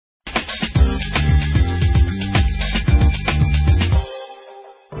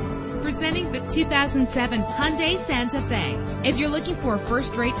2007 Hyundai Santa Fe. If you're looking for a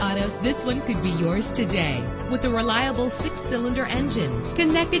first-rate auto, this one could be yours today. With a reliable 6-cylinder engine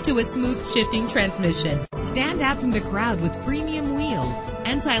connected to a smooth shifting transmission. Stand out from the crowd with premium wheels.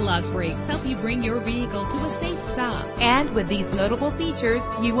 Anti-lock brakes help you bring your vehicle to a safe stop. And with these notable features,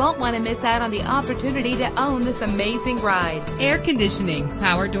 you won't want to miss out on the opportunity to own this amazing ride. Air conditioning,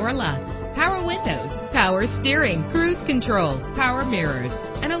 power door locks, power windows, power steering, cruise control, power mirrors,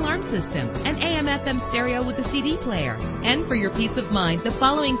 an alarm system, an AM/FM stereo with a CD player. And for your peace of mind, the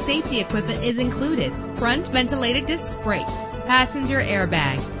following safety equipment is included: front ventilated disc brakes, passenger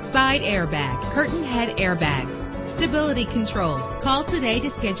airbag, side airbag, curtain head airbags, stability control. Call today to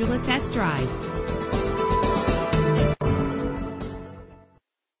schedule a test drive.